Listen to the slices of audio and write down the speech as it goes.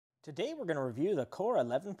Today we're going to review the Core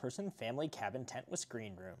 11-person family cabin tent with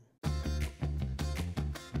screen room.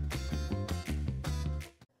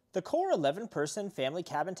 The Core 11-person family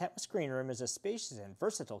cabin tent with screen room is a spacious and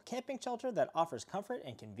versatile camping shelter that offers comfort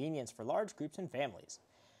and convenience for large groups and families.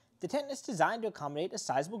 The tent is designed to accommodate a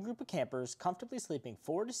sizable group of campers, comfortably sleeping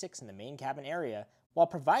 4 to 6 in the main cabin area, while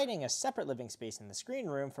providing a separate living space in the screen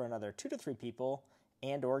room for another 2 to 3 people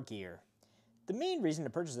and/or gear. The main reason to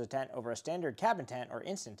purchase a tent over a standard cabin tent or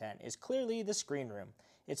instant tent is clearly the screen room.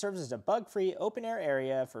 It serves as a bug-free, open-air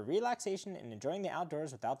area for relaxation and enjoying the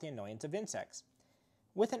outdoors without the annoyance of insects.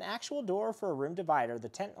 With an actual door for a room divider, the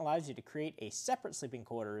tent allows you to create a separate sleeping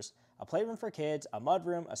quarters, a playroom for kids, a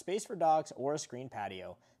mudroom, a space for dogs, or a screen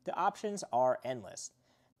patio. The options are endless.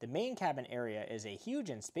 The main cabin area is a huge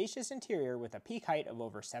and spacious interior with a peak height of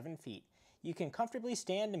over 7 feet. You can comfortably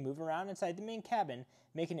stand and move around inside the main cabin,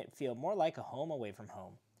 making it feel more like a home away from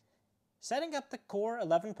home. Setting up the Core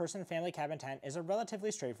 11-person family cabin tent is a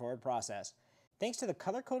relatively straightforward process. Thanks to the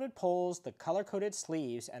color-coded poles, the color-coded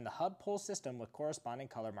sleeves, and the hub pole system with corresponding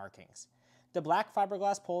color markings. The black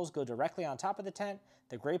fiberglass poles go directly on top of the tent,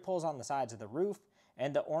 the gray poles on the sides of the roof,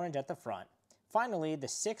 and the orange at the front. Finally, the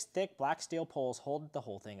 6 thick black steel poles hold the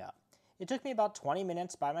whole thing up. It took me about 20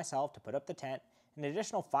 minutes by myself to put up the tent, an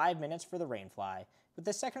additional 5 minutes for the rainfly. With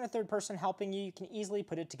the second or third person helping you, you can easily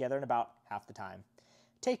put it together in about half the time.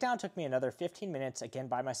 Takedown took me another 15 minutes, again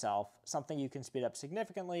by myself, something you can speed up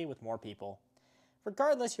significantly with more people.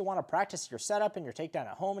 Regardless, you'll want to practice your setup and your takedown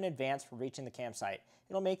at home in advance for reaching the campsite.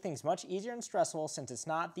 It'll make things much easier and stressful since it's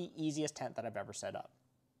not the easiest tent that I've ever set up.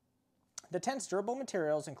 The tent's durable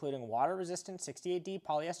materials, including water-resistant 68D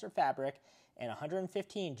polyester fabric and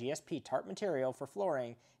 115 GSP tarp material for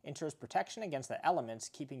flooring, ensures protection against the elements,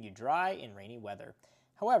 keeping you dry in rainy weather.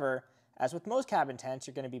 However, as with most cabin tents,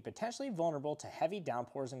 you're going to be potentially vulnerable to heavy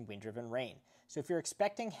downpours and wind-driven rain. So if you're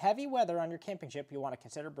expecting heavy weather on your camping trip, you'll want to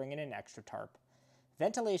consider bringing an extra tarp.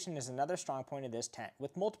 Ventilation is another strong point of this tent,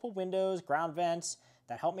 with multiple windows, ground vents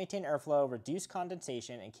that help maintain airflow, reduce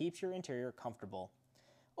condensation, and keeps your interior comfortable.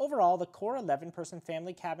 Overall, the Core 11-person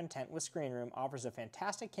family cabin tent with screen room offers a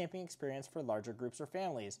fantastic camping experience for larger groups or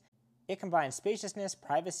families. It combines spaciousness,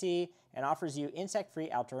 privacy, and offers you insect-free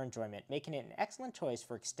outdoor enjoyment, making it an excellent choice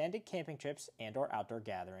for extended camping trips and/or outdoor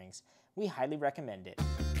gatherings. We highly recommend it.